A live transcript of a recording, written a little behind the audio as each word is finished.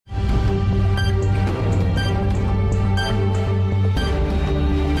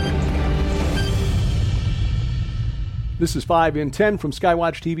This is 5 in 10 from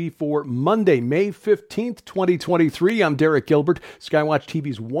Skywatch TV for Monday, May 15th, 2023. I'm Derek Gilbert. Skywatch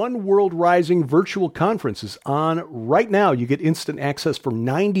TV's One World Rising virtual conference is on right now. You get instant access for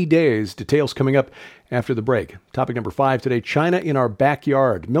 90 days. Details coming up after the break. Topic number 5 today, China in our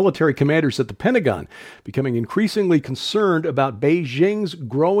backyard. Military commanders at the Pentagon becoming increasingly concerned about Beijing's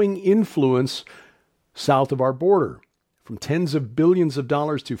growing influence south of our border. From tens of billions of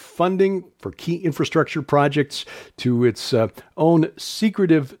dollars to funding for key infrastructure projects to its own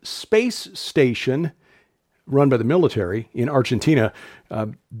secretive space station run by the military in Argentina,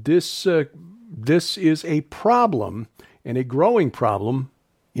 this is a problem, and a growing problem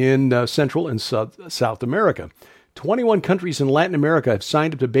in Central and South America. 21 countries in Latin America have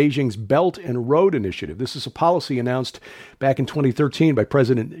signed up to Beijing's Belt and Road Initiative. This is a policy announced back in 2013 by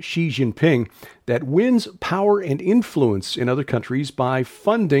President Xi Jinping that wins power and influence in other countries by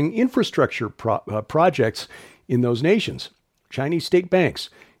funding infrastructure projects in those nations. Chinese state banks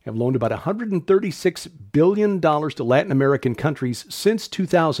have loaned about $136 billion to Latin American countries since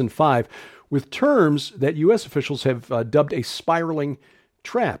 2005, with terms that U.S. officials have dubbed a spiraling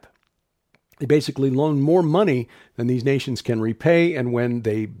trap. They basically loan more money than these nations can repay, and when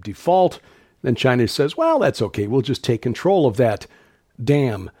they default, then China says, well, that's okay. We'll just take control of that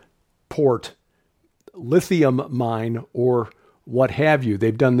dam, port, lithium mine, or what have you.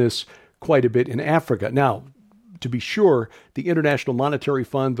 They've done this quite a bit in Africa. Now, to be sure, the International Monetary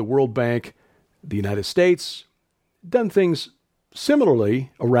Fund, the World Bank, the United States, done things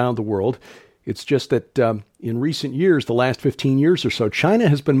similarly around the world. It's just that in recent years, the last 15 years or so, China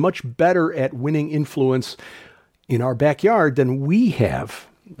has been much better at winning influence in our backyard than we have.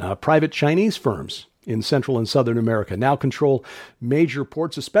 Private Chinese firms in Central and Southern America now control major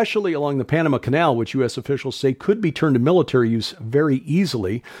ports, especially along the Panama Canal, which U.S. officials say could be turned to military use very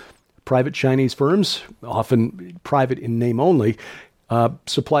easily. Private Chinese firms, often private in name only,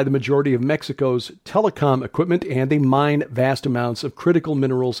 supply the majority of Mexico's telecom equipment, and they mine vast amounts of critical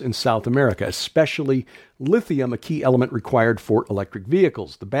minerals in South America, especially lithium, a key element required for electric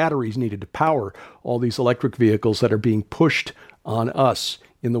vehicles. The batteries needed to power all these electric vehicles that are being pushed on us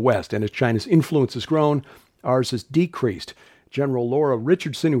in the West. And as China's influence has grown, ours has decreased. General Laura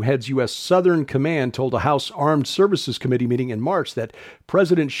Richardson, who heads U.S. Southern Command, told a House Armed Services Committee meeting in March that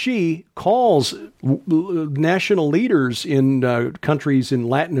President Xi calls national leaders in countries in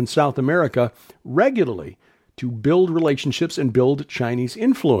Latin and South America regularly to build relationships and build Chinese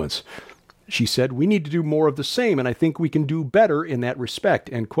influence. She said, we need to do more of the same, and I think we can do better in that respect,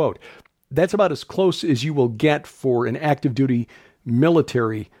 end quote. That's about as close as you will get for an active duty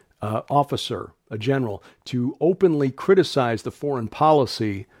military officer, a general, to openly criticize the foreign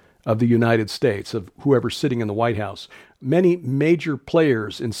policy of the United States, of whoever's sitting in the White House. Many major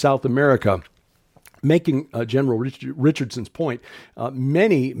players in South America, making General Richardson's point,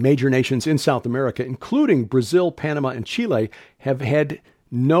 many major nations in South America, including Brazil, Panama, and Chile, have had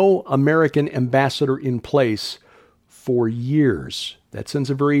no American ambassador in place for years. That sends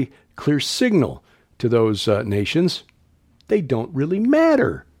a very clear signal to those nations. They don't really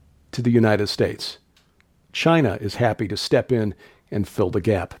matter to the United States. China is happy to step in and fill the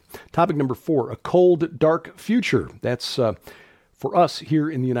gap. Topic number 4, a cold, dark future. That's for us here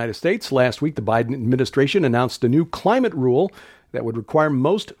in the United States. Last week, the Biden administration announced a new climate rule that would require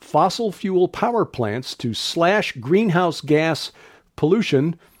most fossil fuel power plants to slash greenhouse gas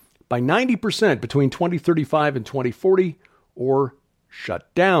pollution by 90% between 2035 and 2040 or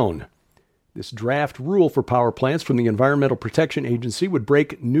shut down. This draft rule for power plants from the Environmental Protection Agency would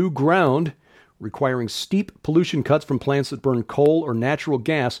break new ground, requiring steep pollution cuts from plants that burn coal or natural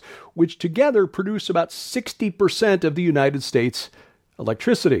gas, which together produce about 60% of the United States'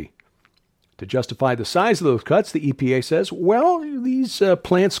 electricity. To justify the size of those cuts, the EPA says, well, these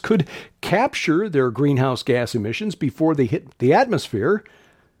plants could capture their greenhouse gas emissions before they hit the atmosphere.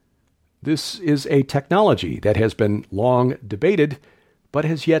 This is a technology that has been long debated, but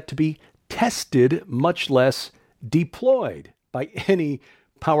has yet to be tested, much less deployed by any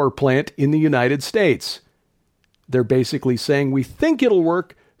power plant in the United States. They're basically saying, we think it'll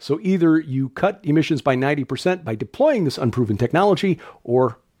work, so either you cut emissions by 90% by deploying this unproven technology,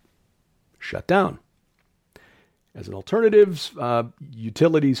 or shut down. As an alternative,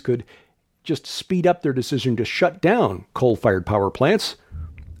 utilities could just speed up their decision to shut down coal-fired power plants.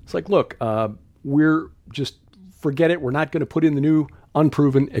 It's like, look, we're just, forget it, we're not going to put in the new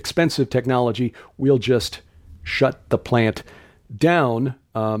unproven, expensive technology. We'll just shut the plant down.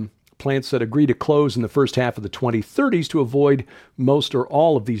 Plants that agree to close in the first half of the 2030s to avoid most or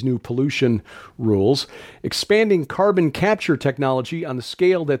all of these new pollution rules. Expanding carbon capture technology on the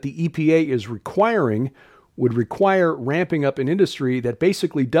scale that the EPA is requiring would require ramping up an industry that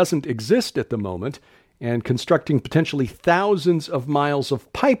basically doesn't exist at the moment and constructing potentially thousands of miles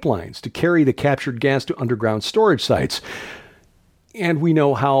of pipelines to carry the captured gas to underground storage sites. And we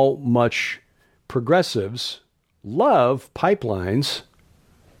know how much progressives love pipelines.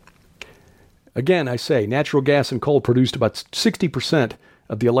 Again, I say natural gas and coal produced about 60%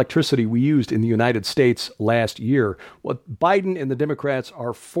 of the electricity we used in the United States last year. What Biden and the Democrats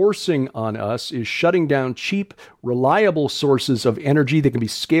are forcing on us is shutting down cheap, reliable sources of energy that can be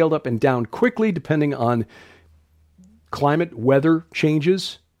scaled up and down quickly depending on climate, weather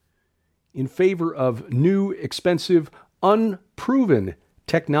changes, in favor of new, expensive, unproven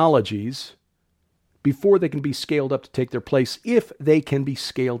technologies before they can be scaled up to take their place, if they can be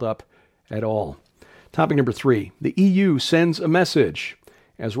scaled up at all. Topic number 3, the EU sends a message.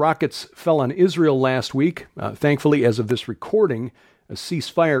 As rockets fell on Israel last week, thankfully, as of this recording, a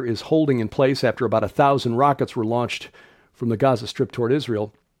ceasefire is holding in place after about 1,000 rockets were launched from the Gaza Strip toward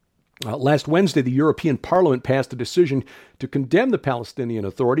Israel. Last Wednesday, the European Parliament passed a decision to condemn the Palestinian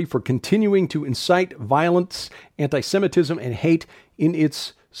Authority for continuing to incite violence, anti-Semitism, and hate in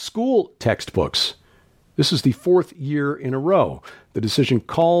its school textbooks. This is the 4th year in a row. The decision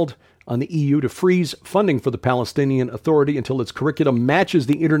called on the EU to freeze funding for the Palestinian Authority until its curriculum matches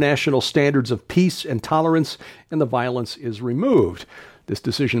the international standards of peace and tolerance and the violence is removed. This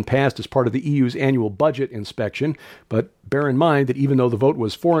decision passed as part of the EU's annual budget inspection, but bear in mind that even though the vote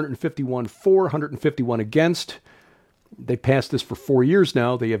was 451 for, 151 against, they passed this for 4 years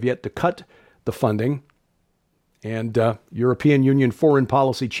now. They have yet to cut the funding. And European Union Foreign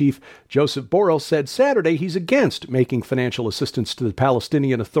Policy Chief Joseph Borrell said Saturday he's against making financial assistance to the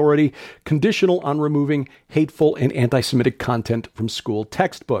Palestinian Authority conditional on removing hateful and anti-Semitic content from school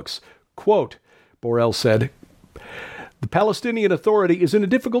textbooks. Quote, Borrell said, "The Palestinian Authority is in a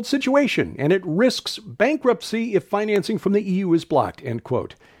difficult situation, and it risks bankruptcy if financing from the EU is blocked." End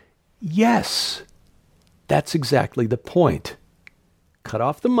quote. Yes, that's exactly the point. Cut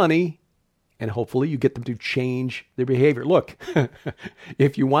off the money, and hopefully you get them to change their behavior. Look,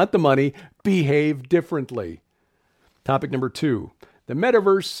 if you want the money, behave differently. Topic number 2, the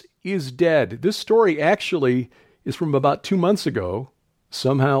metaverse is dead. This story actually is from about 2 months ago.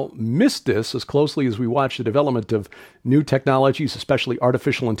 Somehow missed this as closely as we watch the development of new technologies, especially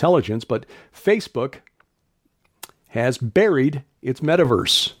artificial intelligence, but Facebook has buried its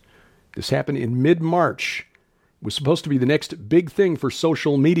metaverse. This happened in mid-March. It was supposed to be the next big thing for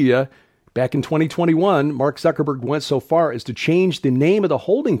social media. Back in 2021, Mark Zuckerberg went so far as to change the name of the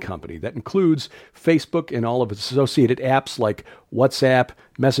holding company. That includes Facebook and all of its associated apps like WhatsApp,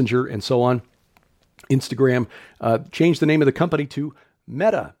 Messenger, and so on. Instagram changed the name of the company to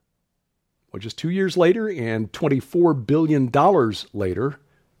Meta. Well, just 2 years later and $24 billion later,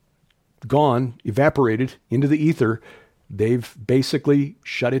 gone, evaporated into the ether, they've basically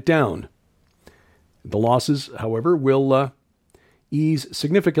shut it down. The losses, however, will ease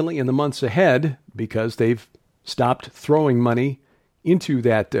significantly in the months ahead because they've stopped throwing money into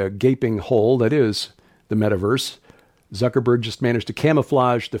that gaping hole that is the metaverse. Zuckerberg just managed to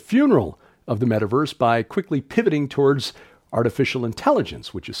camouflage the funeral of the metaverse by quickly pivoting towards artificial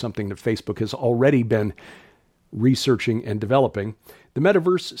intelligence, which is something that Facebook has already been researching and developing. The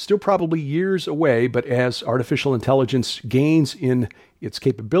metaverse still probably years away, but as artificial intelligence gains in its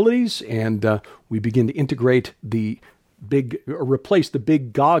capabilities and we begin to integrate replace the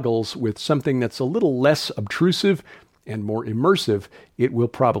big goggles with something that's a little less obtrusive and more immersive, it will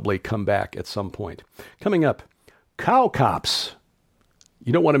probably come back at some point. Coming up, Cow Cops.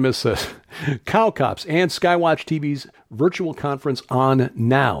 You don't want to miss this. Cow Cops and Skywatch TV's virtual conference on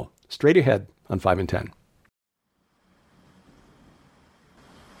now. Straight ahead on 5 and 10.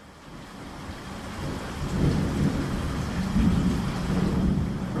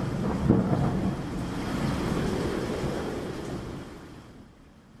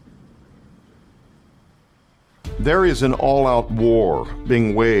 There is an all-out war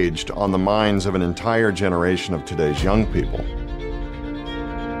being waged on the minds of an entire generation of today's young people.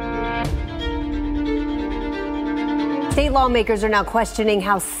 State lawmakers are now questioning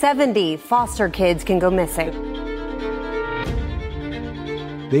how 70 foster kids can go missing.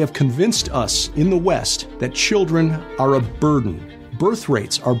 They have convinced us in the West that children are a burden. Birth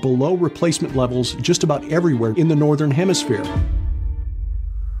rates are below replacement levels just about everywhere in the Northern Hemisphere.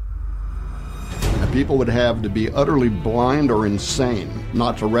 People would have to be utterly blind or insane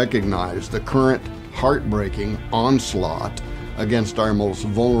not to recognize the current heartbreaking onslaught against our most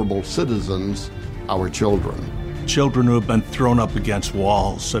vulnerable citizens, our children. Children who have been thrown up against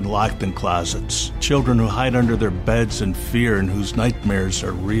walls and locked in closets. Children who hide under their beds in fear and whose nightmares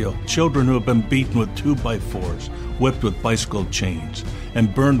are real. Children who have been beaten with 2x4s, whipped with bicycle chains,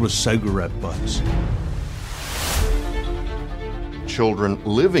 and burned with cigarette butts. Children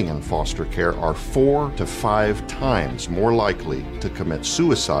living in foster care are 4 to 5 times more likely to commit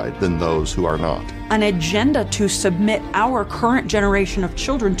suicide than those who are not. An agenda to submit our current generation of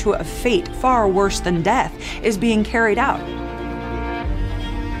children to a fate far worse than death is being carried out.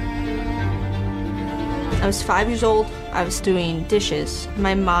 I was 5 years old. I was doing dishes.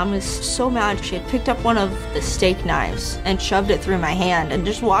 My mom was so mad. She had picked up one of the steak knives and shoved it through my hand and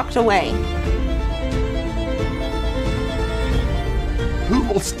just walked away. Who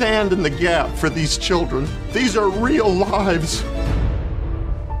will stand in the gap for these children? These are real lives.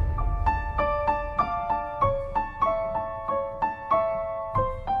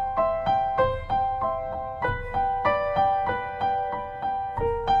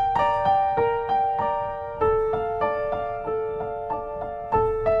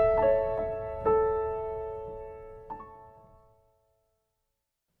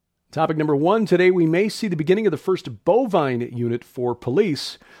 Topic number 1, today we may see the beginning of the first bovine unit for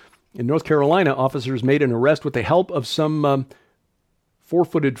police. In North Carolina, officers made an arrest with the help of some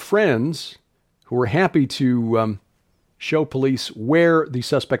four-footed friends who were happy to show police where the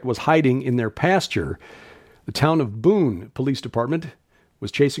suspect was hiding in their pasture. The town of Boone Police Department was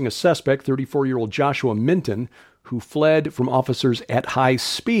chasing a suspect, 34-year-old Joshua Minton, who fled from officers at high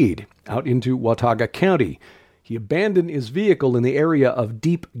speed out into Watauga County. He abandoned his vehicle in the area of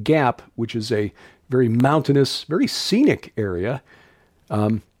Deep Gap, which is a very mountainous, very scenic area.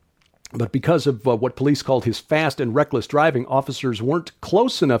 But because of what police called his fast and reckless driving, officers weren't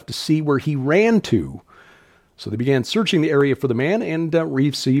close enough to see where he ran to. So they began searching the area for the man and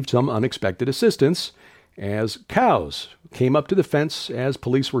received some unexpected assistance as cows came up to the fence as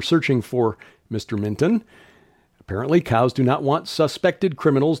police were searching for Mr. Minton. Apparently, cows do not want suspected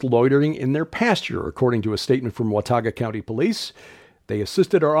criminals loitering in their pasture, according to a statement from Watauga County Police. They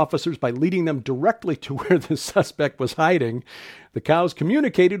assisted our officers by leading them directly to where the suspect was hiding. The cows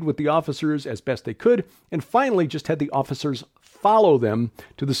communicated with the officers as best they could, and finally just had the officers follow them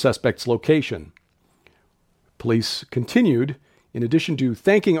to the suspect's location. Police continued. In addition to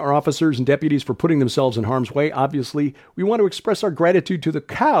thanking our officers and deputies for putting themselves in harm's way, obviously, we want to express our gratitude to the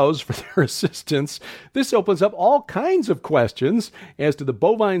cows for their assistance. This opens up all kinds of questions as to the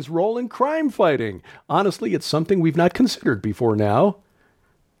bovine's role in crime fighting. Honestly, it's something we've not considered before now.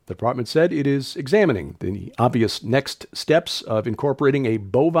 The department said it is examining the obvious next steps of incorporating a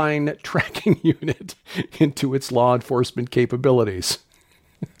bovine tracking unit into its law enforcement capabilities.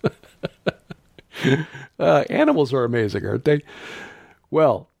 Animals are amazing, aren't they?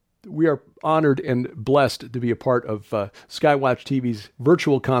 Well, we are honored and blessed to be a part of Skywatch TV's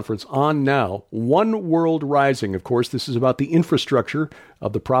virtual conference On Now, One World Rising. Of course, this is about the infrastructure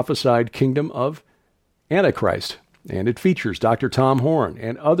of the prophesied kingdom of Antichrist. And it features Dr. Tom Horn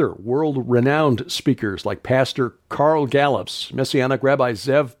and other world-renowned speakers like Pastor Carl Gallups, Messianic Rabbi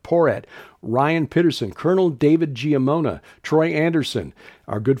Zev Porat, Ryan Peterson, Colonel David Giamona, Troy Anderson,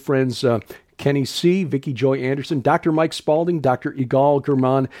 our good friends Kenny C., Vicki Joy Anderson, Dr. Mike Spalding, Dr. Igal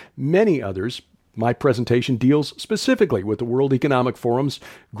German, many others. My presentation deals specifically with the World Economic Forum's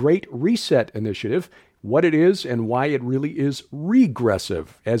Great Reset Initiative, what it is and why it really is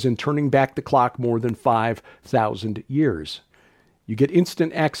regressive, as in turning back the clock more than 5,000 years. You get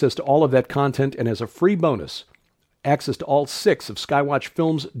instant access to all of that content, and as a free bonus, access to all 6 of Skywatch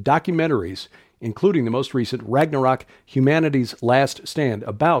Films' documentaries, including the most recent Ragnarok, Humanity's Last Stand,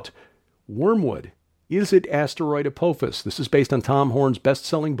 about Wormwood. Is it asteroid Apophis? This is based on Tom Horn's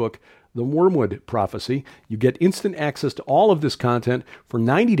best-selling book, The Wormwood Prophecy. You get instant access to all of this content for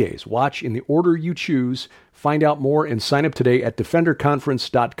 90 days. Watch in the order you choose. Find out more and sign up today at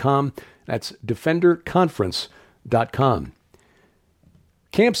DefenderConference.com. That's DefenderConference.com.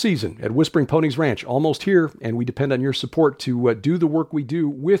 Camp season at Whispering Ponies Ranch, almost here, and we depend on your support to do the work we do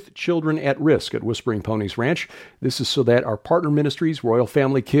with children at risk at Whispering Ponies Ranch. This is so that our partner ministries, Royal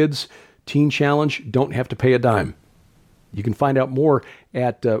Family Kids, Teen Challenge, don't have to pay a dime. You can find out more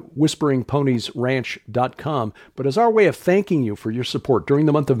at whisperingponiesranch.com. But as our way of thanking you for your support during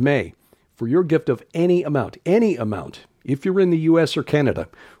the month of May, for your gift of any amount, if you're in the U.S. or Canada,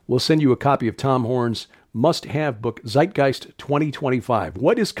 we'll send you a copy of Tom Horn's must-have book, Zeitgeist 2025.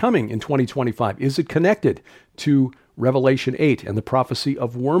 What is coming in 2025? Is it connected to Revelation 8 and the prophecy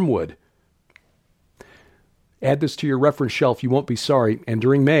of Wormwood? Add this to your reference shelf. You won't be sorry. And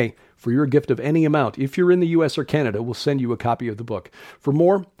during May, for your gift of any amount, if you're in the U.S. or Canada, we'll send you a copy of the book. For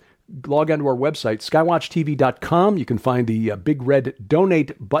more, log on to our website, skywatchtv.com. You can find the big red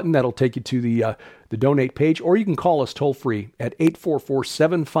donate button. That'll take you to the donate page, or you can call us toll free at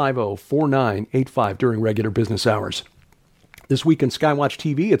 844-750-4985 during regular business hours. This week on Skywatch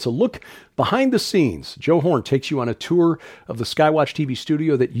TV, it's a look behind the scenes. Joe Horn takes you on a tour of the Skywatch TV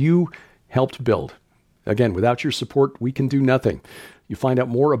studio that you helped build. Again, without your support, we can do nothing. You find out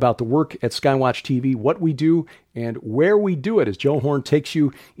more about the work at Skywatch TV, what we do, and where we do it as Joe Horn takes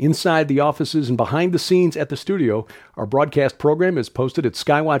you inside the offices and behind the scenes at the studio. Our broadcast program is posted at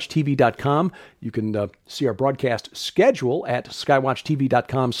skywatchtv.com. You can see our broadcast schedule at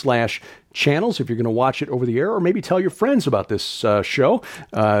skywatchtv.com/channels if you're going to watch it over the air, or maybe tell your friends about this show.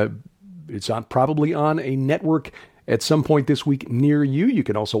 It's probably on a network at some point this week near you. You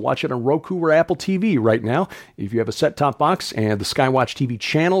can also watch it on Roku or Apple TV right now. If you have a set-top box and the Skywatch TV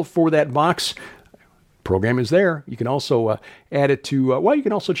channel for that box, program is there. You can also add it to, you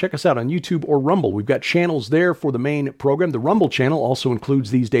can also check us out on YouTube or Rumble. We've got channels there for the main program. The Rumble channel also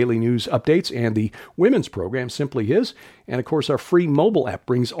includes these daily news updates and the women's program, Simply His. And of course, our free mobile app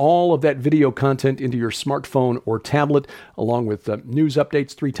brings all of that video content into your smartphone or tablet, along with news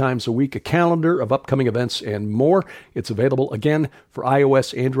updates 3 times a week, a calendar of upcoming events, and more. It's available again for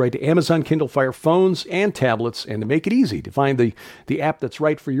iOS, Android, Amazon Kindle Fire phones and tablets. And to make it easy to find the app that's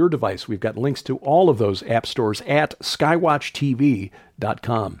right for your device, we've got links to all of those app stores at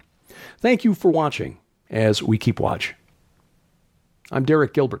skywatchtv.com. Thank you for watching as we keep watch. I'm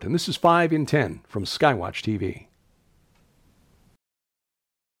Derek Gilbert, and this is 5 in 10 from Skywatch TV.